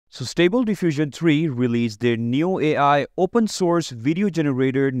So Stable Diffusion 3 released their new AI open source video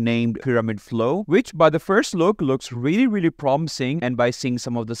generator named Pyramid Flow, which by the first look looks really promising, and by seeing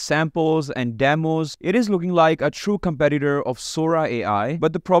some of the samples and demos, it is looking like a true competitor of SORA AI.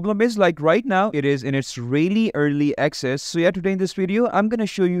 But the problem is, like, right now it is in its really early access. So yeah, today in this video I'm gonna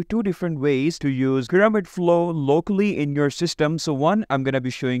show you two different ways to use Pyramid Flow locally in your system. So one, I'm gonna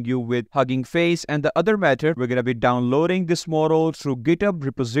be showing you with Hugging Face, and the other method, we're gonna be downloading this model through GitHub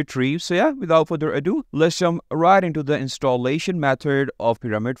repository. So yeah, without further ado, let's jump right into the installation method of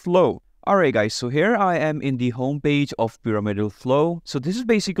Pyramid Flow. Alright guys, so here I am in the homepage of Pyramid Flow. So this is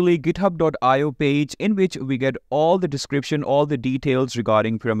basically github.io page in which we get all the description, all the details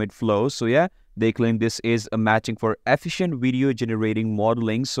regarding Pyramid Flow. So yeah, they claim this is a matching for efficient video generating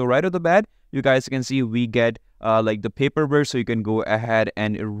modeling. So right off the bat, you guys can see we get like the paperwork, so you can go ahead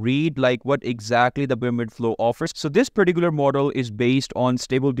and read like what exactly the Pyramid Flow offers. So this particular model is based on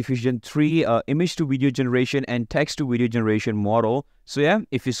Stable Diffusion 3 image to video generation and text to video generation model. So yeah,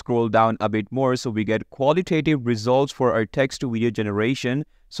 if you scroll down a bit more, so we get qualitative results for our text to video generation.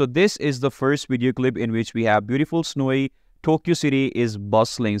 So this is the first video clip in which we have beautiful snowy Tokyo City is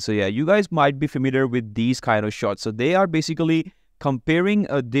bustling. So yeah, you guys might be familiar with these kind of shots. So they are basically comparing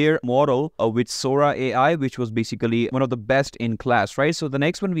their model with SORA AI, which was basically one of the best in class, right? So the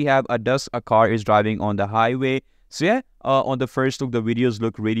next one we have a dusk, a car is driving on the highway. So yeah, on the first look, the videos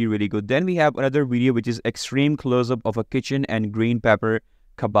look really good. Then we have another video which is extreme close-up of a kitchen and green pepper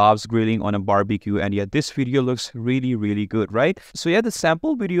kebabs grilling on a barbecue, and yeah, this video looks really good, right? So yeah, the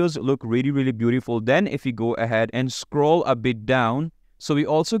sample videos look really beautiful. Then if you go ahead and scroll a bit down, so we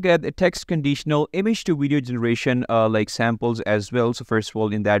also get a text conditional image to video generation like samples as well. So first of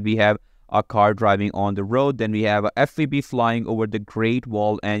all, in that we have a car driving on the road. Then we have a FVB flying over the Great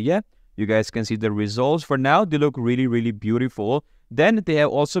Wall. And yeah, you guys can see the results. For now, they look really beautiful. Then they have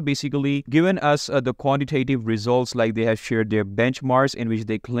also basically given us the quantitative results, like they have shared their benchmarks in which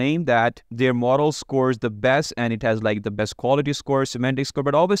they claim that their model scores the best and it has like the best quality score, semantic score.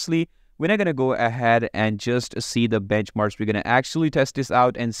 But obviously, we're not going to go ahead and just see the benchmarks. We're going to actually test this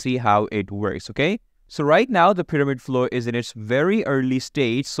out and see how it works, okay? So right now, the Pyramid Flow is in its very early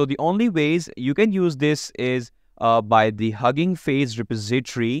stage. So the only ways you can use this is by the Hugging Face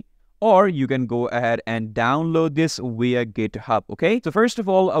repository, or you can go ahead and download this via GitHub, okay? So first of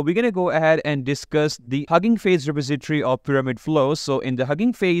all, we're going to go ahead and discuss the Hugging Face repository of Pyramid Flow. So in the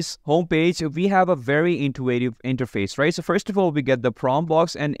Hugging Face homepage, we have a very intuitive interface, right? So first of all, we get the prompt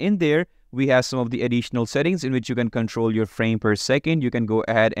box, and in there, we have some of the additional settings in which you can control your frame per second. You can go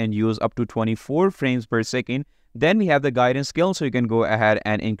ahead and use up to 24 frames per second. Then we have the guidance scale, so you can go ahead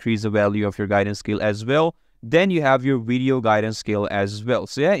and increase the value of your guidance scale as well. Then you have your video guidance scale as well.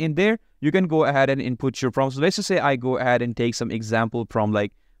 So yeah, in there, you can go ahead and input your prompt. So let's just say I go ahead and take some example prompt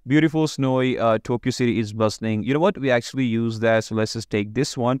like beautiful snowy Tokyo City is bustling. You know what? We actually use that. So let's just take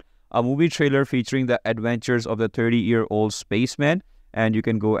this one, a movie trailer featuring the adventures of the 30-year-old spaceman. And you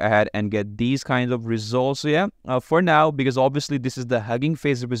can go ahead and get these kinds of results. So yeah, for now, because obviously this is the Hugging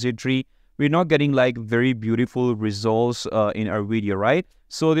Face repository, we're not getting like very beautiful results in our video, right?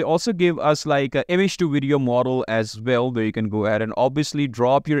 So they also give us like an image to video model as well, where you can go ahead and obviously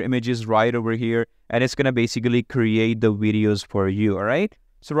drop your images right over here, and it's gonna basically create the videos for you, all right?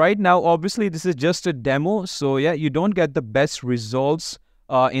 So right now, obviously this is just a demo. So yeah, you don't get the best results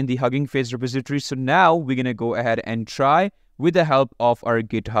in the Hugging Face repository. So now we're gonna go ahead and try with the help of our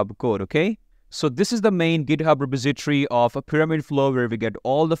GitHub code, okay? So this is the main GitHub repository of a Pyramid Flow, where we get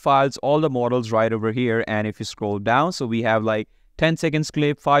all the files, all the models right over here. And if you scroll down, so we have like 10 seconds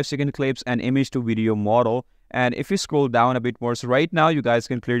clip, 5-second clips, and image to video model. And if you scroll down a bit more, so right now you guys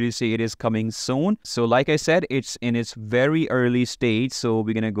can clearly see it is coming soon. So like I said, it's in its very early stage. So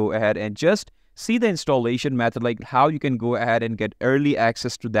we're gonna go ahead and just see the installation method, like how you can go ahead and get early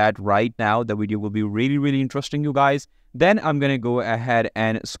access to that right now. The video will be really interesting, you guys. Then I'm going to go ahead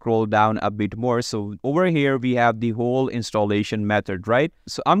and scroll down a bit more. So over here, we have the whole installation method, right?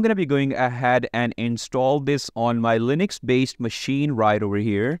 So I'm going to be going ahead and install this on my Linux-based machine right over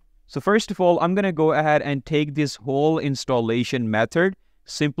here. So first of all, I'm going to go ahead and take this whole installation method,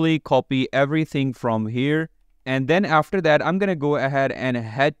 simply copy everything from here. And then after that, I'm going to go ahead and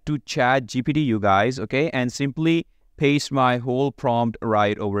head to ChatGPT, you guys, okay? And simply paste my whole prompt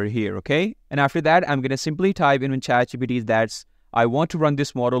right over here, okay? And after that, I'm going to simply type in ChatGPT that's I want to run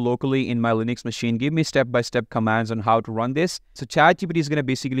this model locally in my Linux machine. Give me step-by-step commands on how to run this. So ChatGPT is going to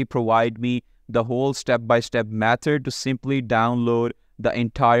basically provide me the whole step-by-step method to simply download the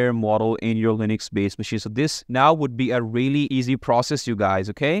entire model in your Linux-based machine. So this now would be a really easy process, you guys,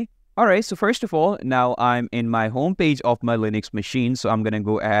 okay? Alright, so first of all, now I'm in my home page of my Linux machine. So I'm going to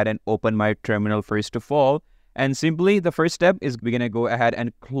go ahead and open my terminal first of all. And simply the first step is we're going to go ahead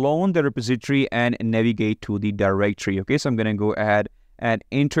and clone the repository and navigate to the directory. Okay, so I'm going to go ahead and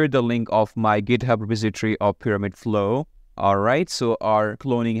enter the link of my GitHub repository of Pyramid Flow. Alright, so our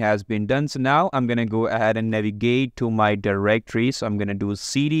cloning has been done. So now I'm going to go ahead and navigate to my directory. So I'm going to do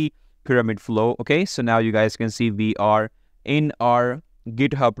cd Pyramid Flow. Okay, so now you guys can see we are in our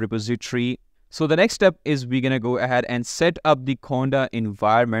GitHub repository. So the next step is we're going to go ahead and set up the Conda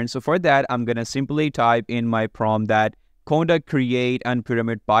environment. So for that, I'm going to simply type in my prompt that Conda create and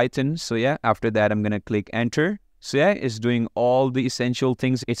pyramid Python. So yeah, after that, I'm going to click enter. So yeah, it's doing all the essential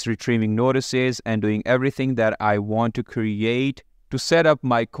things. It's retrieving notices and doing everything that I want to create to set up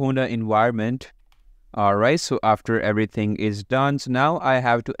my Conda environment. All right, so after everything is done, so now I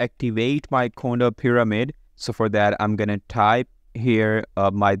have to activate my Conda pyramid. So for that, I'm going to type here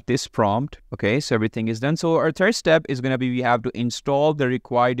this prompt. Okay, so everything is done. So our third step is going to be we have to install the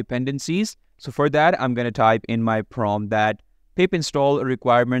required dependencies. So for that, I'm going to type in my prompt that pip install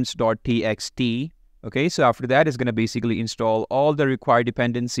requirements.txt. Okay, so after that is going to basically install all the required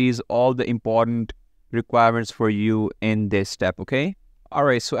dependencies, all the important requirements for you in this step. Okay. All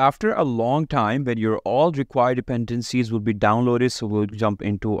right, so after a long time, when your all required dependencies will be downloaded, so we'll jump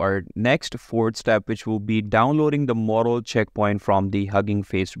into our next fourth step, which will be downloading the model checkpoint from the Hugging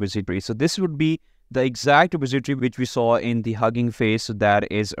Face repository. So this would be the exact repository which we saw in the Hugging Face. So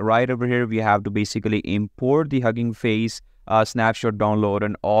that is right over here. We have to basically import the Hugging Face snapshot download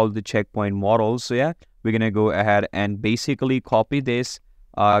and all the checkpoint models. So yeah, we're going to go ahead and basically copy this,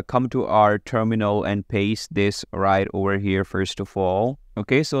 come to our terminal and paste this right over here first of all.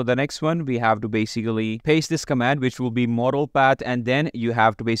 Okay, so the next one, we have to basically paste this command, which will be model path, and then you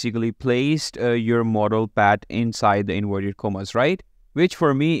have to basically place your model path inside the inverted commas, right? Which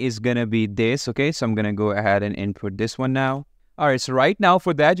for me is going to be this. Okay, so I'm going to go ahead and input this one now. All right, so right now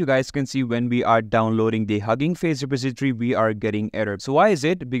for that, you guys can see when we are downloading the Hugging Face repository, we are getting error. So why is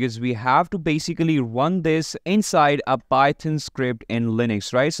it? Because we have to basically run this inside a Python script in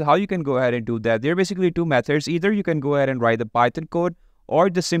Linux, right? So how you can go ahead and do that? There are basically two methods. Either you can go ahead and write the Python code, or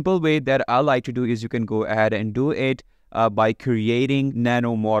the simple way that I like to do is you can go ahead and do it by creating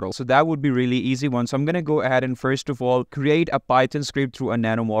nano model. So that would be really easy one. So I'm going to go ahead and first of all create a Python script through a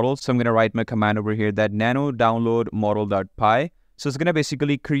nano model. So I'm going to write my command over here that nano download model.py. So it's going to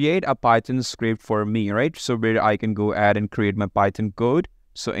basically create a Python script for me, right? So where I can go ahead and create my Python code.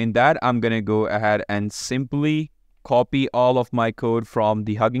 So in that, I'm going to go ahead and simply copy all of my code from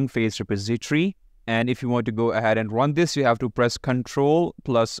the Hugging Face repository. And if you want to go ahead and run this, you have to press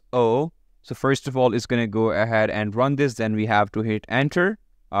Ctrl+O. So first of all, it's going to go ahead and run this. Then we have to hit enter.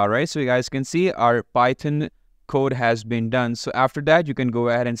 All right, so you guys can see our Python code has been done. So after that, you can go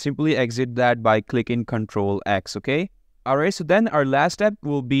ahead and simply exit that by clicking Ctrl+X, okay? All right, so then our last step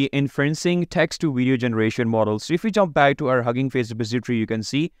will be inferencing text to video generation models. So if we jump back to our Hugging Face repository, you can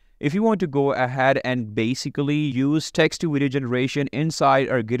see if you want to go ahead and basically use text to video generation inside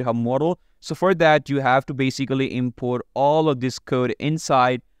our GitHub model. So for that, you have to basically import all of this code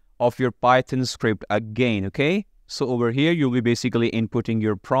inside of your Python script again, okay? So over here, you'll be basically inputting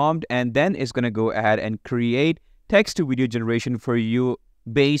your prompt, and then it's going to go ahead and create text to video generation for you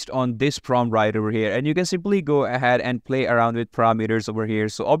based on this prompt right over here. And you can simply go ahead and play around with parameters over here.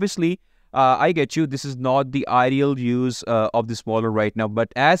 So obviously, I get you, this is not the ideal use of this model right now, but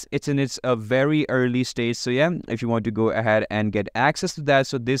as it's in its very early stage, so yeah, if you want to go ahead and get access to that,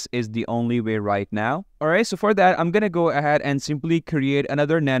 so this is the only way right now. All right, so for that, I'm going to go ahead and simply create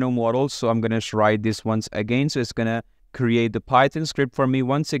another nano model. So I'm going to write this once again. So it's going to create the Python script for me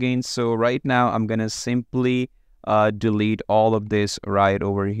once again. So right now, I'm going to simply delete all of this right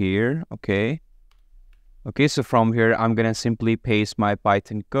over here, okay? Okay, so from here, I'm going to simply paste my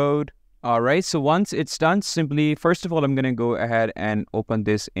Python code. All right, so once it's done, simply, first of all, I'm going to go ahead and open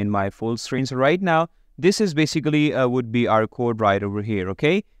this in my full screen. So right now, this is basically would be our code right over here,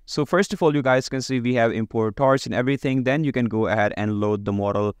 okay? So first of all, you guys can see we have import torch and everything. Then you can go ahead and load the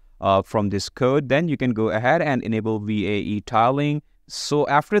model from this code. Then you can go ahead and enable VAE tiling. So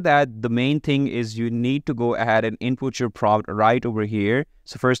after that, the main thing is you need to go ahead and input your prompt right over here.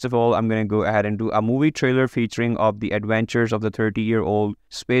 So first of all, I'm going to go ahead and do a movie trailer featuring of the adventures of the 30-year-old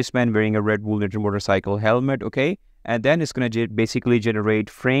spaceman wearing a Red Bull Ninja motorcycle helmet, okay? And then it's going to basically generate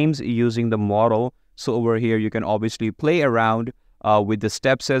frames using the model. So over here, you can obviously play around with the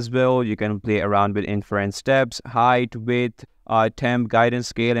steps as well. You can play around with inference steps, height, width, temp, guidance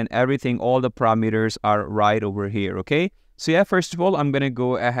scale, and everything. All the parameters are right over here, okay? So yeah, first of all, I'm going to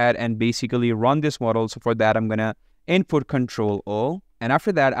go ahead and basically run this model. So for that, I'm going to input Ctrl+O. And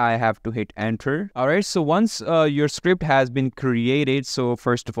after that, I have to hit enter. All right, so once your script has been created, so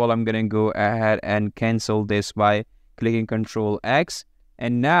first of all, I'm gonna go ahead and cancel this by clicking Control X.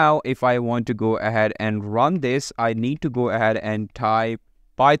 And now if I want to go ahead and run this, I need to go ahead and type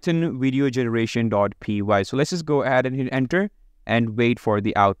Python video generation.py. So let's just go ahead and hit enter and wait for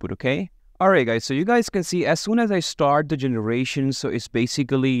the output, okay? Alright guys, so you guys can see as soon as I start the generation, so it's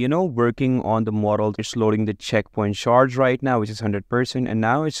basically, working on the model. It's loading the checkpoint charge right now, which is 100%, and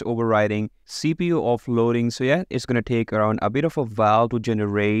now it's overriding CPU offloading. So yeah, it's gonna take around a bit of a while to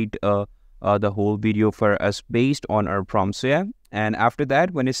generate the whole video for us based on our prompt. So yeah, and after that,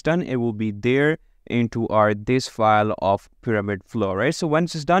 when it's done, it will be there into our this file of pyramid flow, right? So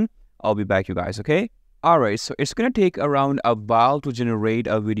once it's done, I'll be back, you guys, okay? Alright, so it's going to take around a while to generate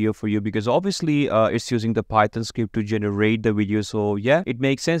a video for you because obviously it's using the Python script to generate the video. So yeah, it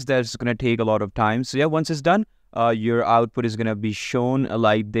makes sense that it's going to take a lot of time. So yeah, once it's done, your output is going to be shown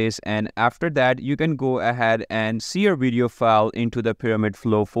like this. And after that, you can go ahead and see your video file into the pyramid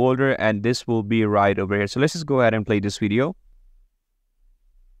flow folder, and this will be right over here. So let's just go ahead and play this video.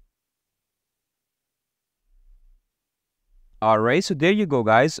 Alright, so there you go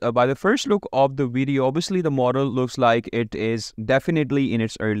guys. By the first look of the video, obviously the model looks like it is definitely in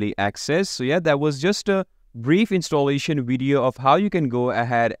its early access. So yeah, that was just a brief installation video of how you can go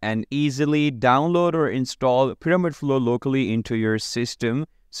ahead and easily download or install Pyramid Flow locally into your system.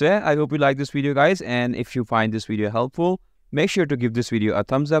 So yeah, I hope you like this video guys, and if you find this video helpful, make sure to give this video a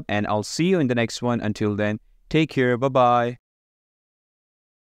thumbs up, and I'll see you in the next one. Until then, take care, bye bye.